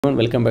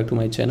Welcome back to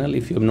my channel.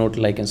 If you have not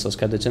liked and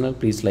subscribed the channel,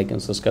 please like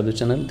and subscribe the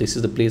channel. This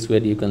is the place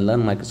where you can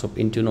learn Microsoft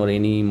Intune or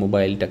any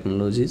mobile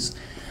technologies,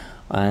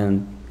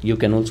 and you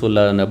can also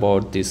learn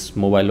about this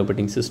mobile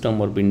operating system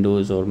or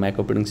Windows or Mac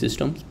operating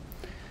systems.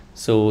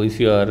 So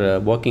if you are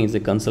working as a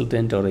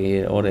consultant or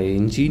a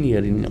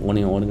engineer in an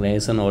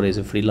organization or as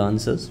a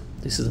freelancer,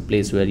 this is a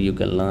place where you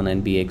can learn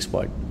and be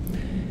expert.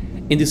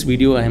 In this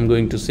video I am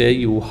going to show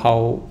you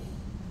how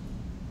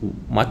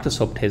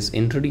Microsoft has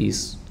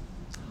introduced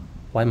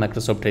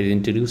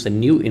a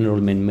new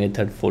enrollment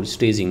method for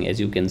staging, as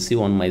you can see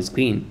on my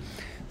screen,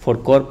 for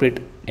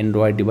corporate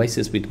Android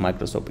devices with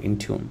Microsoft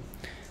Intune.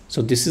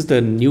 So this is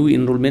the new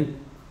enrollment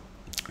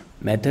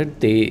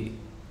method they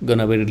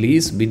gonna be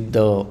released with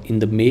in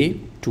the May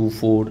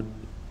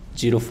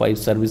 2405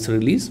 service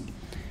release.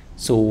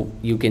 So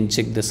you can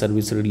check the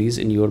service release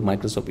in your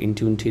Microsoft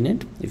Intune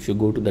tenant. If you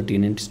go to the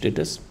tenant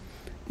status,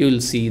 you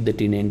will see the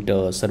tenant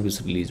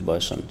service release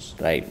versions,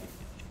 right?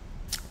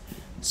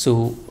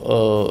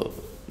 So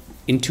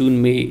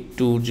Intune May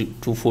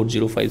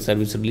 2405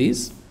 service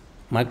release,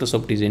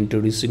 Microsoft is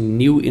introducing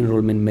new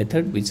enrollment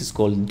method which is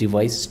called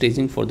device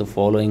staging for the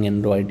following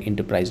Android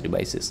enterprise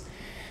devices.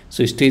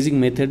 So staging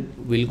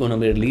method will gonna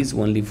be released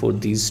only for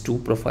these two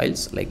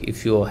profiles, like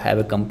if you have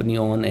a company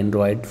on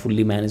Android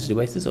fully managed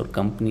devices or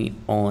company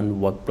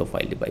on work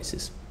profile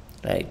devices,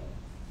 right?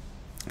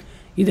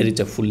 Either it's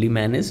a fully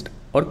managed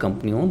or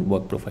company on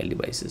work profile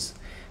devices.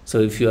 So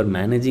if you are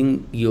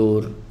managing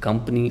your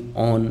company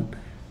on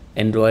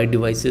Android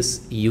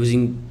devices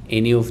using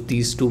any of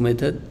these two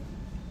methods,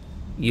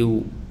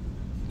 you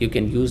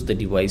can use the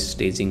device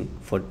staging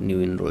for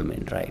new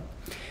enrollment, right?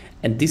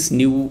 And this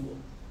new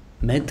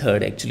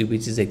method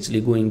which is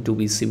going to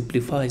be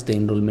simplifies the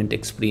enrollment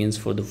experience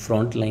for the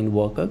frontline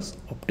workers,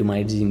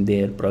 optimizing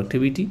their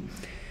productivity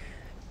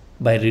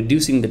by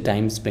reducing the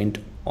time spent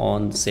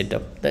on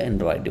setup the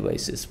Android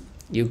devices.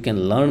 You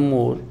can learn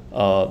more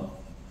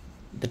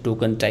the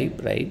token type,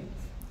 right?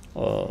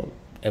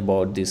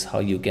 About this, how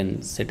you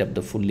can set up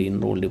the fully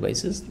enrolled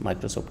devices.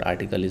 Microsoft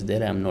article is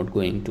there. I'm not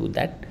going to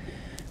that.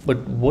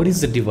 But what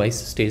is the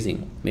device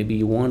staging? Maybe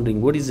you're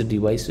wondering what is the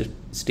device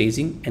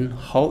staging and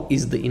how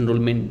is the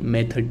enrollment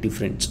method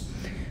different?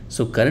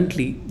 So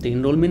currently the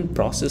enrollment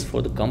process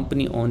for the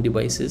company on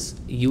devices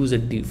use a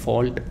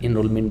default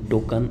enrollment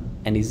token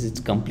and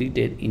is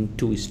completed in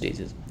two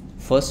stages.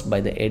 First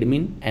by the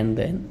admin and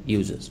then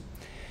users.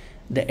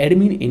 The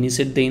admin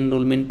initiate the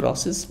enrollment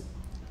process,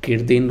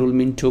 create the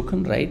enrollment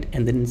token, right,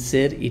 and then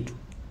share it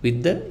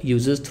with the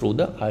users through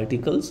the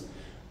articles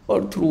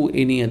or through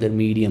any other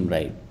medium,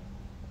 right,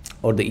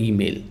 or the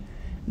email.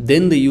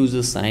 Then the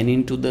users sign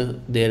into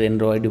their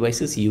Android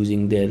devices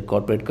using their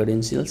corporate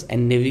credentials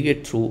and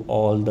navigate through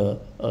all the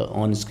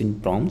on-screen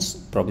prompts,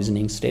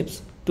 provisioning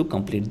steps to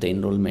complete the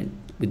enrollment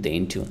with the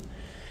Intune.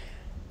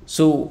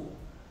 So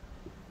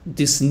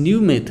this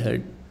new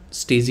method,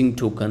 staging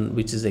token,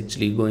 which is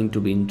going to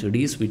be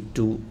introduced with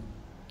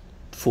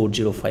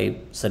 2405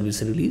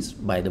 service release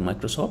by the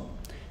Microsoft.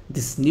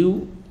 This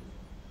new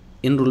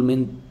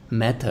enrollment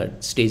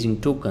method,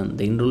 staging token,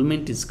 the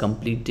enrollment is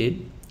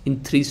completed in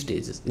 3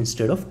 stages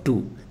instead of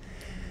 2.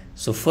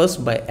 So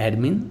first by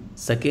admin,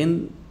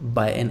 second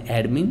by an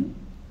admin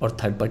or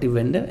third-party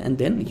vendor, and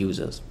then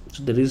users.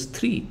 So there is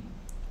 3,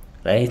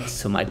 right?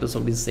 So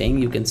Microsoft is saying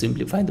you can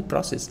simplify the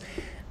process.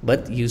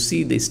 But you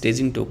see the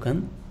staging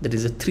token, there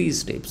is a 3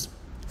 steps.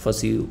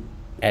 First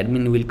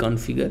admin will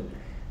configure,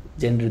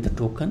 generate the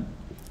token,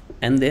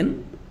 and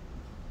then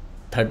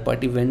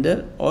third-party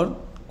vendor or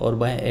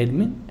by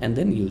admin, and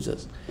then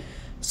users.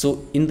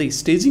 So in the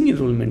staging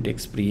enrollment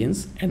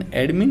experience, an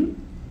admin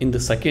in the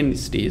second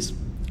stage,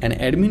 an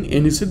admin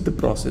initiate the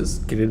process,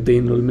 create the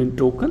enrollment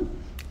token,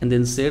 and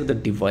then share the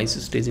device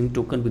staging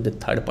token with the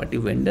third-party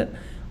vendor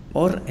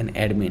or an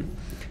admin.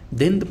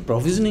 Then the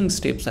provisioning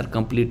steps are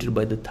completed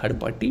by the third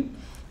party,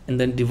 and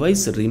then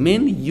device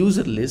remain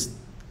userless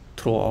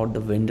throughout the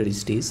vendor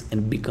stage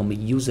and become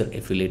user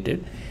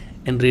affiliated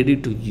and ready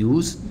to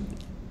use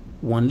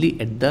only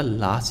at the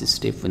last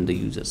step when the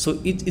user. So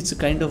it's a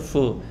kind of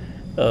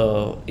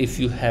if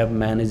you have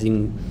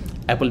managing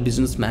Apple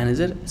Business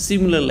Manager,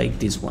 similar like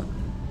this one,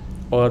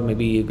 or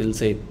maybe you will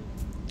say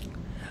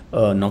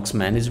Knox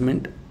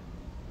management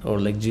or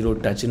like zero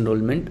touch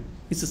enrollment.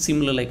 It's a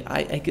similar, like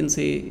I can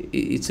say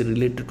it's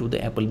related to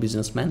the Apple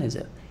Business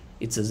Manager.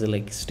 It's as a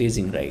like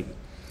staging, right?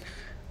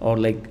 Or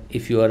like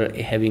if you are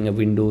having a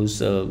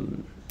Windows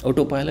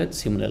autopilot,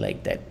 similar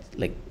like that.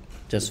 Like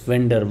just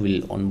vendor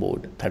will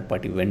onboard,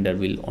 third-party vendor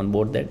will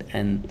onboard that,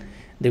 and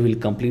they will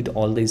complete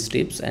all these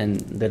steps,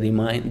 and the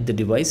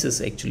devices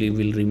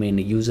will remain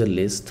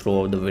userless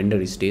throughout the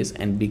vendor stage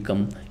and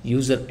become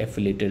user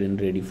affiliated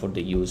and ready for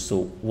the use.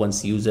 So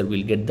once user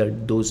will get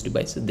those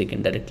devices, they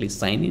can directly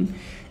sign in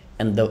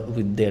and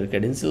with their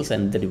credentials,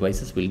 and the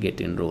devices will get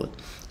enrolled.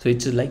 So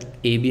it's like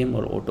ABM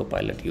or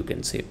autopilot, you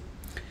can say.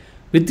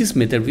 With this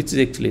method, which is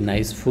actually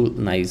nice,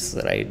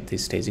 right, the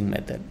staging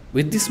method.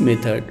 With this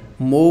method,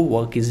 more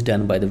work is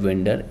done by the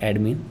vendor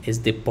admin as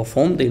they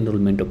perform the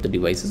enrollment of the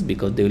devices,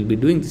 because they will be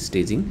doing the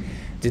staging.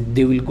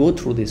 They will go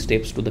through the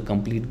steps to the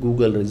complete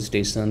Google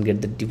registration,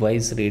 get the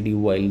device ready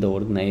while the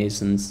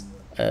organizations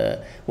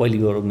while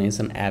your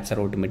organization apps are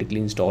automatically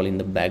installed in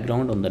the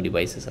background on the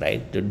devices,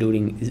 right?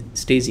 During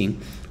staging,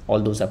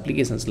 all those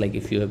applications, like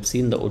if you have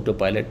seen the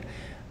autopilot,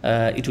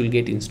 it will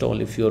get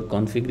installed. If you are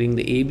configuring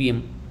the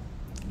ABM,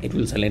 it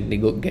will silently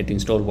get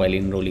installed while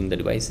enrolling the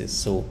devices.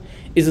 So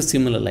it's a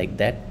similar like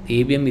that.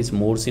 ABM is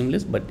more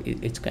seamless, but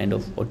it's kind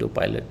of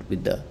autopilot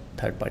with the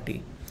third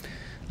party,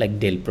 like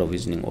Dell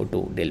provisioning,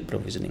 auto Dell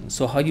provisioning.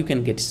 So how you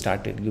can get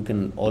started? You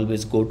can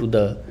always go to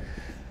the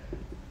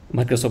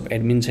Microsoft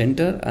Admin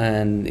Center,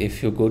 and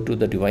if you go to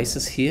the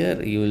devices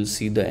here, you will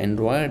see the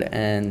Android,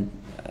 and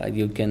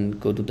you can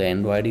go to the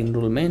Android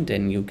enrollment,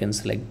 and you can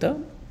select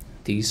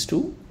these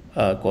two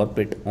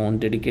corporate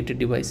owned dedicated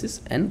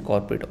devices and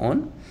corporate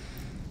owned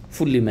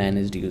fully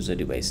managed user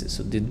devices.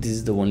 So this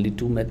is the only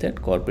two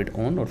method: corporate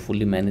owned or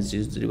fully managed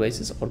user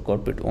devices, or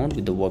corporate owned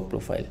with the work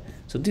profile.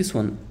 So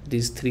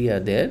these three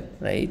are there,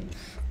 right?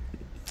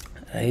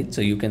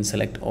 So you can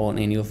select on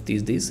any of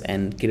these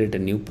and create a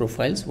new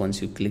profiles.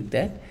 Once you click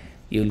that,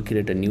 you will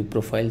create a new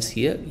profiles.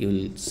 Here you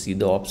will see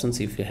the options.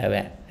 If you have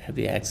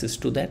access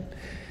to that,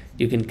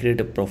 you can create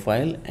a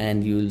profile,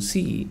 and you will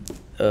see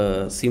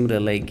similar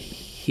like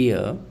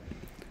here.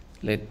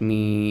 Let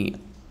me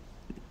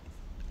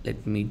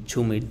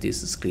zoom it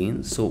this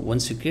screen. So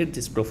once you create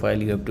this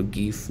profile, you have to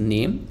give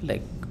name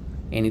like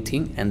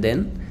anything, and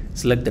then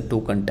select the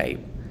token type.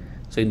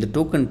 So in the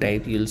token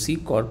type, you'll see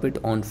corporate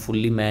on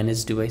fully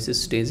managed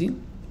devices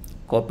staging,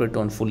 corporate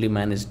on fully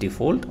managed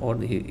default, or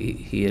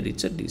here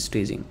it's a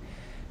staging.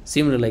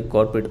 Similar like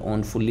corporate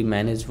on fully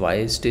managed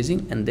via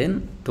staging, and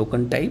then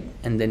token type,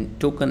 and then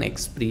token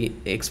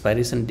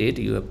expiration date,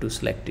 you have to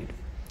select it,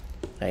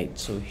 right?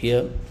 So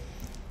here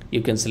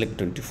you can select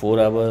 24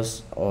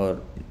 hours or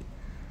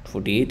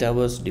 48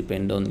 hours,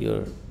 depend on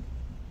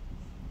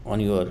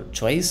your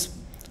choice,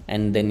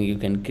 and then you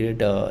can create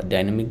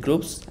dynamic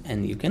groups,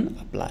 and you can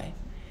apply.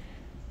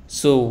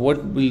 So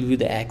what will be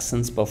the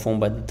actions performed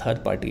by the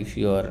third party? If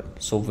you are,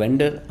 so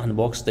vendor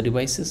unbox the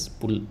devices,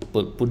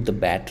 put the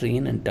battery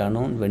in and turn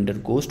on. Vendor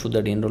goes to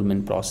the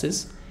enrollment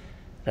process,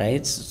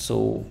 right?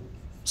 So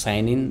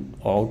sign in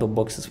or out of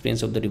box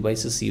experience of the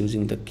devices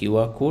using the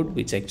QR code,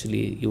 which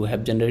actually you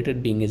have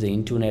generated being as an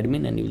Intune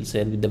admin, and you will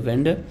share with the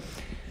vendor,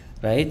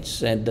 right?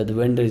 So the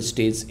vendor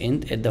stays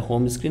in at the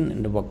home screen,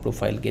 and the work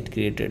profile get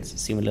created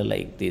similar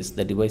like this.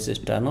 The devices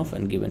turn off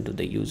and given to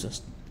the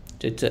users.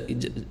 So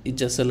it's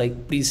just a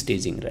like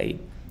pre-staging, right?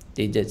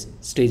 They just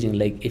staging,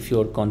 like if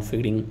you're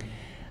configuring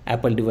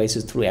Apple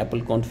devices through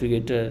Apple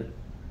configurator,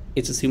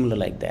 it's a similar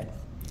like that.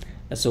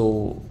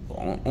 So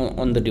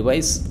on the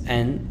device,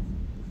 and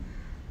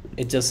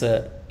it's just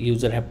a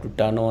user have to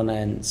turn on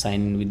and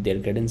sign in with their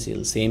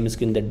credentials. Same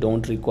screen that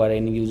don't require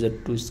any user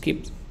to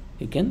skip.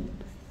 You can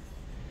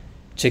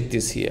check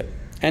this here,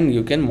 and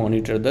you can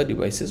monitor the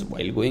devices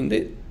while going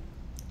the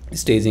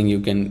staging.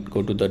 You can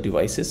go to the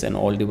devices and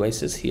all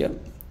devices here,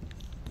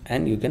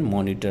 and you can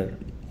monitor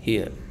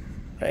here,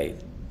 right?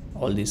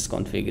 All this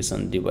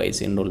configuration,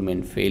 device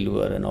enrollment,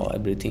 failure, and all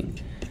everything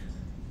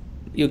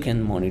you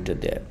can monitor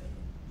there.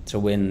 So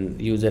when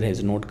user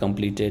has not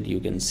completed, you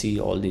can see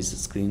all this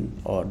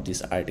screen or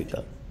this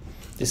article.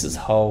 This is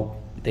how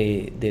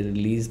they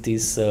release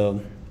this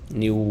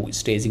new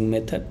staging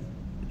method.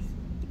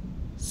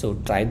 So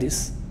try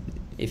this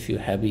if you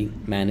have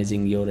been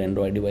managing your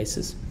Android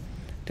devices.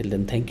 Till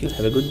then, thank you.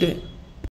 Have a good day.